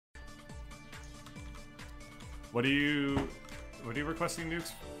What are you requesting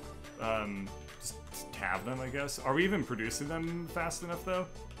nukes? Just have them, I guess. Are we even producing them fast enough, though?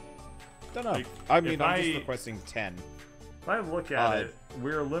 Don't know. Like, I'm just requesting 10. If I look at it,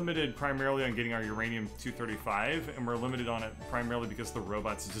 we're limited primarily on getting our uranium-235, and we're limited on it primarily because the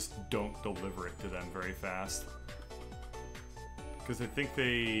robots just don't deliver it to them very fast. Because I think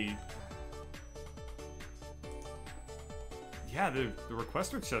they... Yeah, the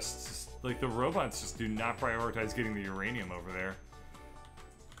requester chests, like, the robots just do not prioritize getting the uranium over there.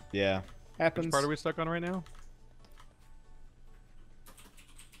 Yeah. Happens. Which part are we stuck on right now?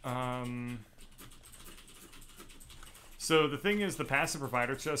 So the thing is, the passive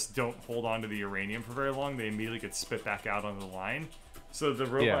provider chests don't hold on to the uranium for very long. They immediately get spit back out onto the line. So the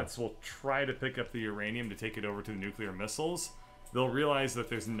robots will try to pick up the uranium to take it over to the nuclear missiles. They'll realize that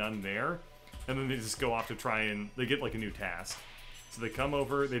there's none there, and then they just go off to try and... They get, like, a new task. So they come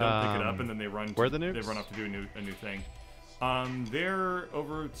over, they don't pick it up, and then they run... Where are the nukes? They run off to do a new thing. They're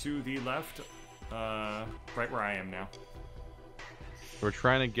over to the left, right where I am now. We're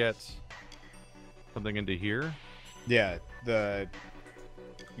trying to get something into here. Yeah, the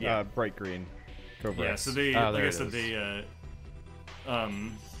bright green. Yeah, so they, like I said,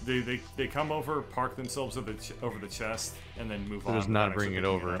 they come over, park themselves over the chest, and then move on. Just not bringing it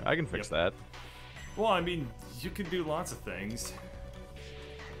over. I can fix that. Well, I mean, you can do lots of things.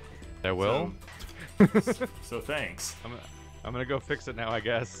 I will. So thanks. I'm gonna go fix it now, I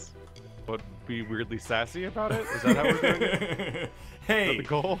guess. But be weirdly sassy about it? Is that how we're doing it? Hey, is that the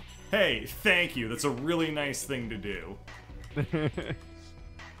goal? Hey, thank you. That's a really nice thing to do.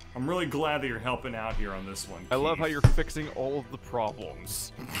 I'm really glad that you're helping out here on this one, Keith. I love how you're fixing all of the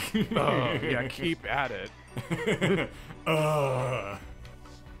problems. Yeah, keep at it.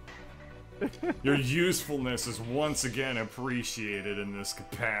 Your usefulness is once again appreciated in this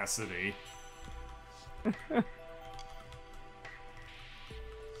capacity.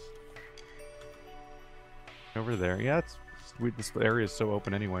 Over there. Yeah, this area is so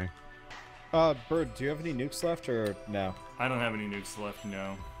open anyway. Bird, do you have any nukes left or no? I don't have any nukes left,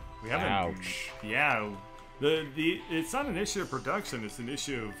 no. We haven't. Ouch. Yeah. It's not an issue of production, it's an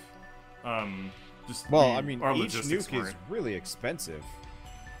issue of just I mean, our each logistics nuke is really expensive.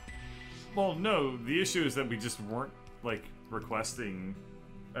 Well, no, the issue is that we just weren't like requesting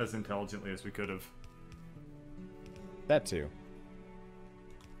as intelligently as we could have. That too.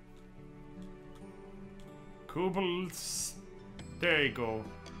 Kubels. There you go.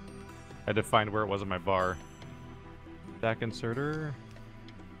 I had to find where it was on my bar. Stack inserter.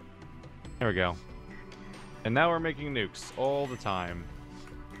 There we go. And now we're making nukes all the time.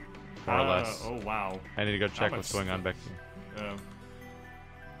 More or less. Oh, wow. I need to go check what's going on back here.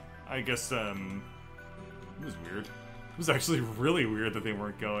 I guess, it was weird. It was actually really weird that they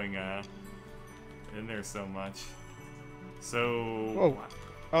weren't going, in there so much. So...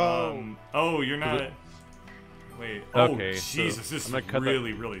 Whoa. Oh, you're not... Wait. Okay, oh, Jesus, so this is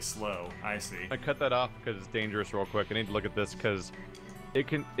really, really slow. I see. I cut that off because it's dangerous real quick. I need to look at this because it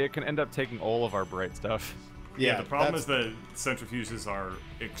can end up taking all of our bright stuff. Yeah, the problem is that centrifuges are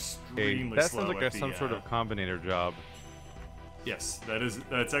extremely that slow. That sounds like some sort of combinator job. Yes,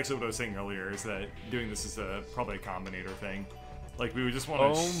 that's actually what I was saying earlier, is that doing this is probably a combinator thing. Like, we would just want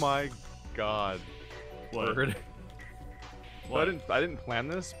to... Oh my god. What? Word. Well, I didn't plan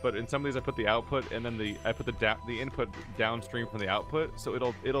this, but in some of these I put the output and then I put the input downstream from the output, so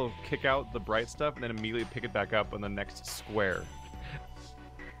it'll kick out the bright stuff and then immediately pick it back up on the next square.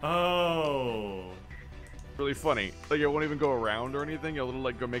 Oh. Really funny. Like, it won't even go around or anything. You'll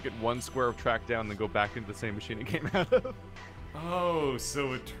like go make it one square of track down and then go back into the same machine it came out of. Oh,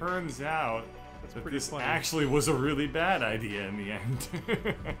 so it turns out that this funny. actually was a really bad idea in the end.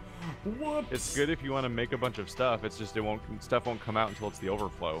 Whoops. It's good if you want to make a bunch of stuff. It's just stuff won't come out until it's the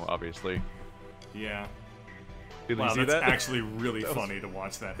overflow, obviously. Yeah. Did wow, you see that's that? actually really funny to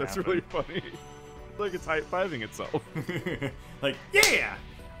watch that That's happen. really funny. It's like it's high-fiving itself. Like, yeah!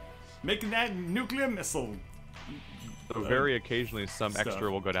 Making that nuclear missile. So very occasionally some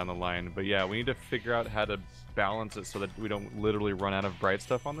extra will go down the line. But yeah, we need to figure out how to balance it so that we don't literally run out of bright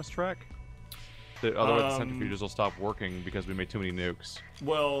stuff on this track. Otherwise the centrifuges will stop working because we made too many nukes.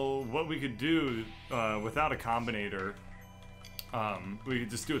 Well, what we could do, without a combinator, we could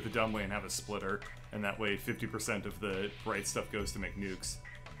just do it the dumb way and have a splitter, and that way 50% of the bright stuff goes to make nukes. Is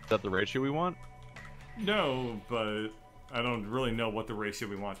that the ratio we want? No, but I don't really know what the ratio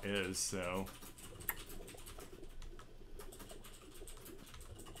we want is, so...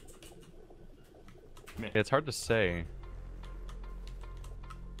 It's hard to say.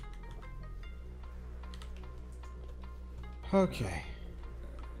 Okay.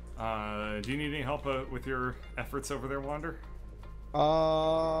 Do you need any help with your efforts over there, Wander?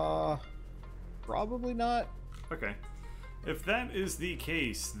 Probably not. Okay. If that is the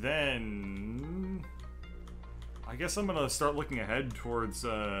case, then I guess I'm gonna start looking ahead towards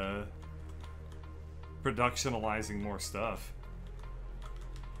productionalizing more stuff.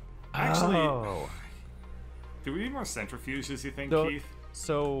 Actually, do we need more centrifuges, you think, Keith?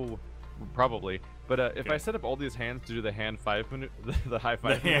 So, probably. But if I set up all these hands to do the hand five minute, the high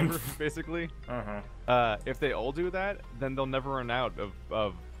five maneuver, basically, if they all do that, then they'll never run out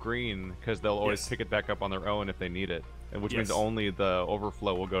of green because they'll always pick it back up on their own if they need it, and which means only the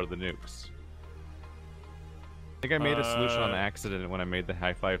overflow will go to the nukes. I think I made a solution on accident when I made the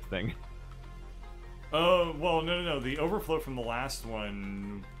high five thing. Oh, well, no. The overflow from the last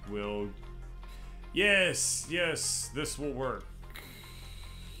one will... Yes, this will work.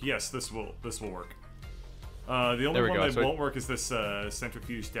 Yes, this will work. The only one that won't work is this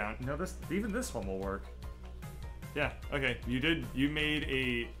centrifuge down. No, even this one will work. Yeah, okay. You made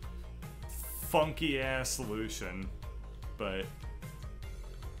a funky-ass solution, but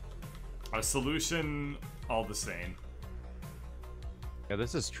a solution all the same. Yeah,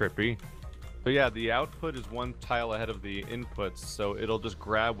 this is trippy. But yeah, the output is one tile ahead of the inputs, so it'll just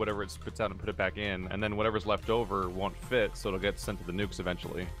grab whatever it spits out and put it back in, and then whatever's left over won't fit, so it'll get sent to the nukes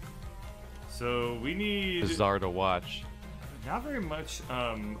eventually. So we need... Bizarre to watch. Not very much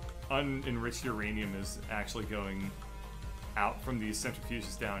unenriched uranium is actually going out from these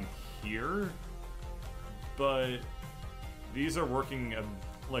centrifuges down here, but these are working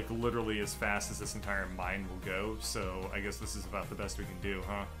like literally as fast as this entire mine will go, so I guess this is about the best we can do,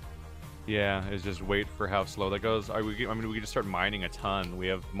 huh? Yeah, is just wait for how slow that goes. We can just start mining a ton. We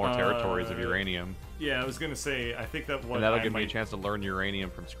have more territories of uranium. Yeah, I was gonna say, I think that and that'll give me a chance to learn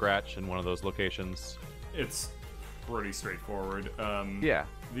uranium from scratch in one of those locations. It's pretty straightforward. Yeah.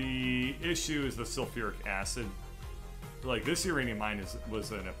 The issue is the sulfuric acid. Like, this uranium mine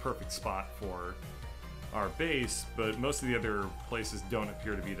was in a perfect spot for our base, but most of the other places don't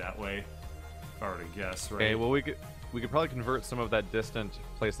appear to be that way, if I were to guess, right? Okay, well, we could probably convert some of that distant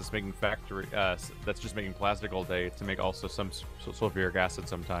place that's making that's just making plastic all day to make also some sulfuric acid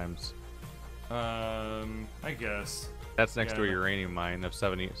sometimes. I guess. That's next to a uranium mine of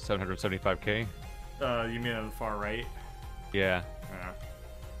 775K. You mean on the far right? Yeah.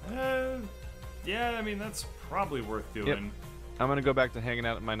 Yeah, I mean, that's probably worth doing. Yep. I'm gonna go back to hanging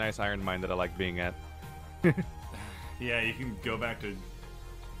out at my nice iron mine that I like being at. Yeah, you can go back to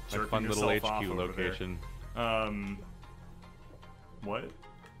my fun little HQ location. What?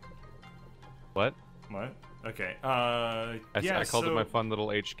 What? What? Okay. I called it my fun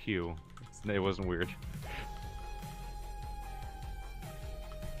little HQ. It wasn't weird.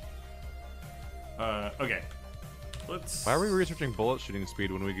 Okay. Let's... Why are we researching bullet shooting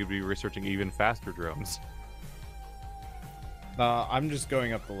speed when we could be researching even faster drones? I'm just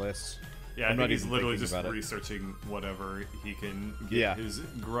going up the list. Yeah, I think he's literally just researching whatever he can get his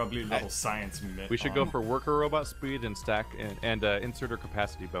grubbly little science mitt We should go for worker robot speed and stack and inserter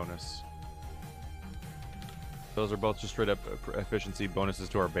capacity bonus. Those are both just straight up efficiency bonuses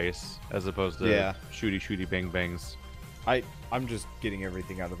to our base, as opposed to shooty bang bangs. I'm just getting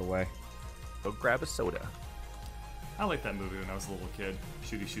everything out of the way. Go grab a soda. I liked that movie when I was a little kid.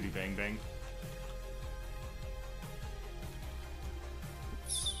 Shooty bang bang.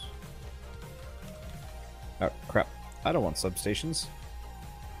 Oh, crap. I don't want substations.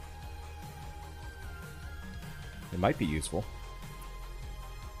 It might be useful.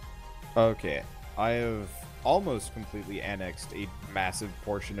 Okay. I have almost completely annexed a massive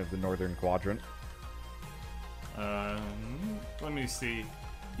portion of the northern quadrant. Let me see.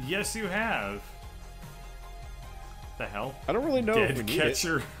 Yes, you have. The hell? I don't really know if we need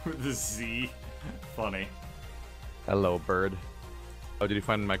catcher with a Z. Funny. Hello, bird. Oh, did you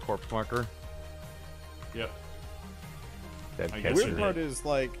find my corpse marker? Yep. Dead The weird part is,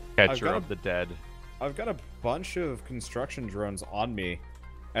 like, catcher of the dead. I've got a bunch of construction drones on me,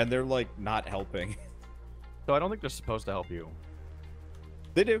 and they're, like, not helping. So I don't think they're supposed to help you.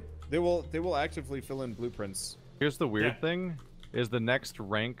 They do. They will actively fill in blueprints. Here's the weird thing, is the next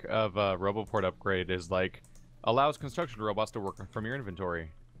rank of Roboport upgrade is, like, allows construction robots to work from your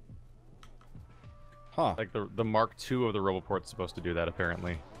inventory. Huh. Like, the Mark II of the Roboport's supposed to do that,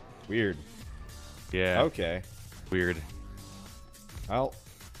 apparently. Weird. Yeah. Okay. Weird. Well.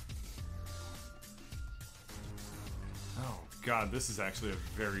 Oh, God, this is actually a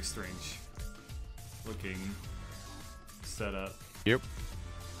very strange looking setup. Yep.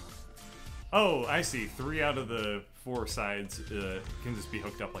 Oh, I see. 3 out of the 4 sides can just be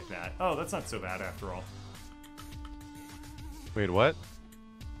hooked up like that. Oh, that's not so bad after all. Wait, what?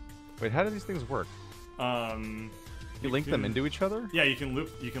 Wait, how do these things work? You link them into each other? Yeah, you can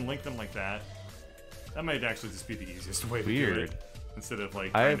link them like that. That might actually just be the easiest way to do it. Instead of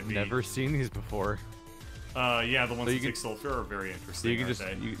like. I've never seen these before. Yeah, the ones that take sulfur are very interesting. So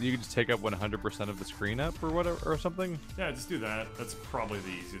you can just take up 100% of the screen up or whatever or something. Yeah, just do that. That's probably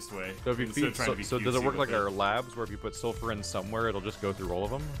the easiest way. So if you feed, so does it work like our labs where if you put sulfur in somewhere, it'll just go through all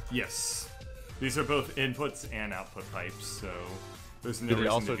of them? Yes. These are both inputs and output pipes, so there's no do they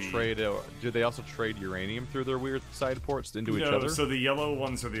also trade? Do they also trade uranium through their weird side ports into each other? So the yellow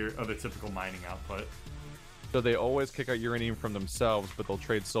ones are the typical mining output. So they always kick out uranium from themselves, but they'll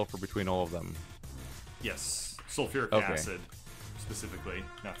trade sulfur between all of them. Yes, sulfuric acid specifically,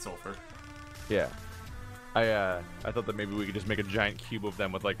 not sulfur. Yeah. I thought that maybe we could just make a giant cube of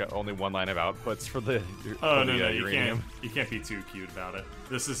them with like only one line of outputs for the uranium. You can't be too cute about it.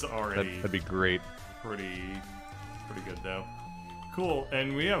 This is already that'd be great. Pretty good though. Cool,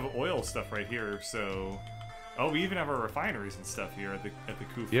 and we have oil stuff right here. So, we even have our refineries and stuff here at the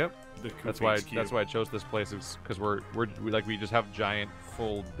Coop. Yep. The Coop that's HQ. why I chose this place, is because we just have giant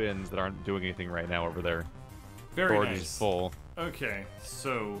full bins that aren't doing anything right now over there. Very Storage nice. is full. Okay,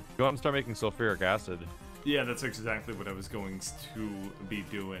 so go out and start making sulfuric acid. Yeah, that's exactly what I was going to be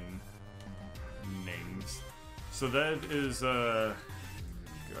doing. Names. So that is God,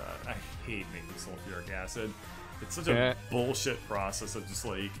 I hate making sulfuric acid. It's such a bullshit process of just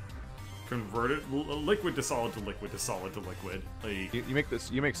like convert it liquid to solid to liquid to solid to liquid. Like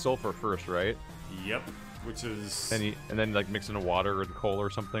you make sulfur first, right? Yep. Which is and then like mix in water and coal or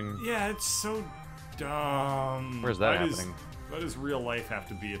something. Yeah, it's so dumb. Where's that happening? Why does real life have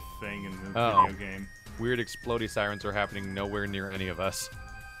to be a thing in the video game? Weird explodey sirens are happening nowhere near any of us.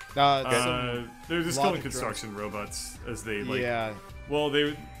 They're just killing construction robots as they like. Yeah. Well,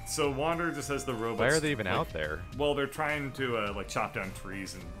 so Wander just has the robots. Why are they even out there? Well, they're trying to like chop down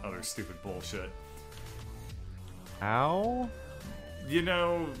trees and other stupid bullshit. How? You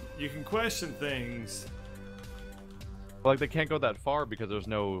know, you can question things. Well, like they can't go that far because there's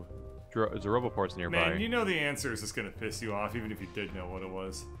no roboports nearby. Man, you know the answer is just gonna piss you off, even if you did know what it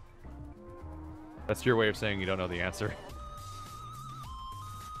was. That's your way of saying you don't know the answer.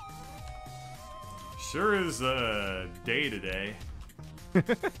 Sure is day today. Sure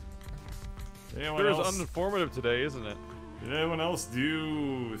is uninformative today, isn't it? Did anyone else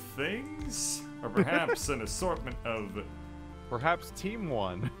do things? Or perhaps an assortment of... Perhaps Team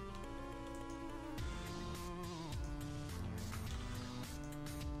 1.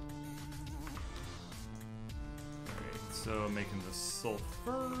 Alright, so making the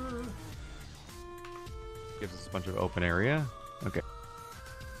sulfur... Gives us a bunch of open area. Okay.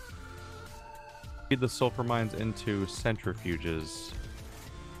 Feed the sulfur mines into centrifuges.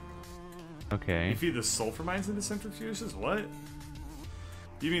 Okay. You feed the sulfur mines into centrifuges? What?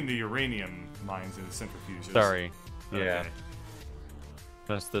 You mean the uranium mines into centrifuges? Sorry. Okay. Yeah.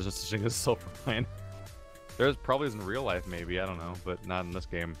 There's just such a thing as a sulfur mine. There's probably in real life, maybe. I don't know, but not in this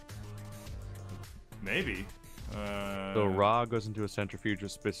game. Maybe. So raw goes into a centrifuge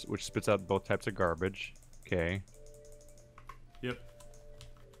which spits out both types of garbage. Okay. Yep.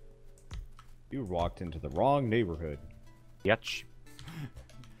 You walked into the wrong neighborhood. Yetch.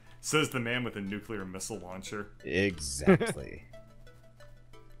 Says the man with a nuclear missile launcher. Exactly.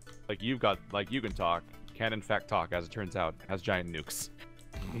 You can talk. Can in fact talk, as it turns out. Has giant nukes.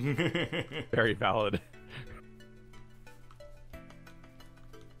 Very valid.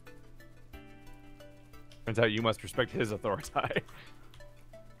 Turns out you must respect his authority.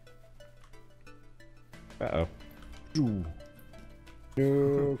 Uh-oh.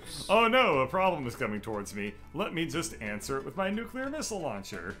 Nukes. Oh no, a problem is coming towards me. Let me just answer it with my nuclear missile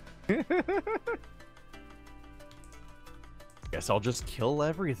launcher. Guess I'll just kill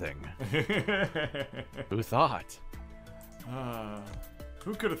everything. Who thought?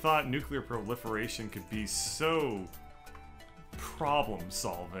 Who could have thought nuclear proliferation could be so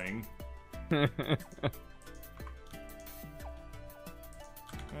problem-solving?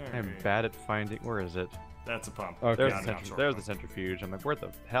 I'm bad at finding... Where is it? That's a pump. Okay. There's the centrifuge. I'm like, where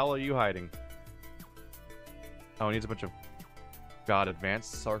the hell are you hiding? Oh, it needs a bunch of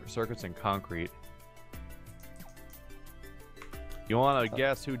advanced circuits and concrete. You want to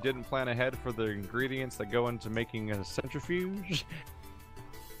guess who didn't plan ahead for the ingredients that go into making a centrifuge?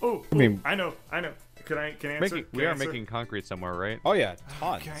 I know. Can I answer? We are making concrete somewhere, right? Oh yeah,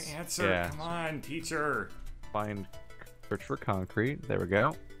 tons. Can I answer? Yeah. Come on, teacher. Search for concrete. There we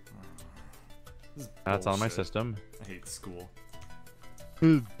go. That's on my system. I hate school.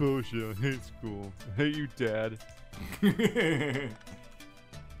 This is bullshit. I hate school. I hate you, Dad. I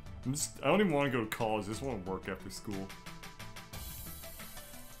don't even want to go to college. I just want to work after school.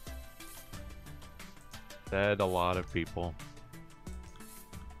 Said a lot of people.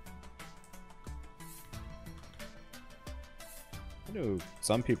 I know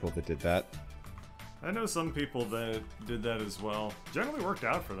some people that did that. I know some people that did that as well. Generally worked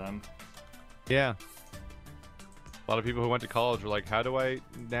out for them. Yeah. A lot of people who went to college were like, how do I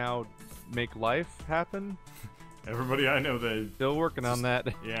now make life happen? Everybody I know that... Still working on that.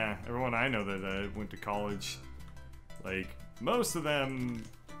 Yeah, everyone I know that went to college, like, most of them,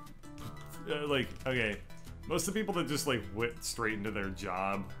 most of the people that just, like, went straight into their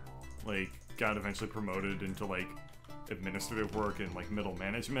job, like, got eventually promoted into, like, administrative work and, like, middle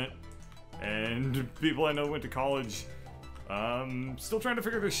management. And people I know went to college, still trying to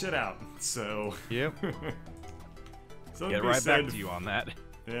figure this shit out, so... Yep. Get right back to you on that.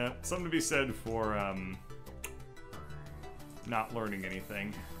 Yeah, something to be said for, not learning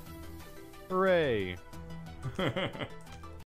anything. Hooray!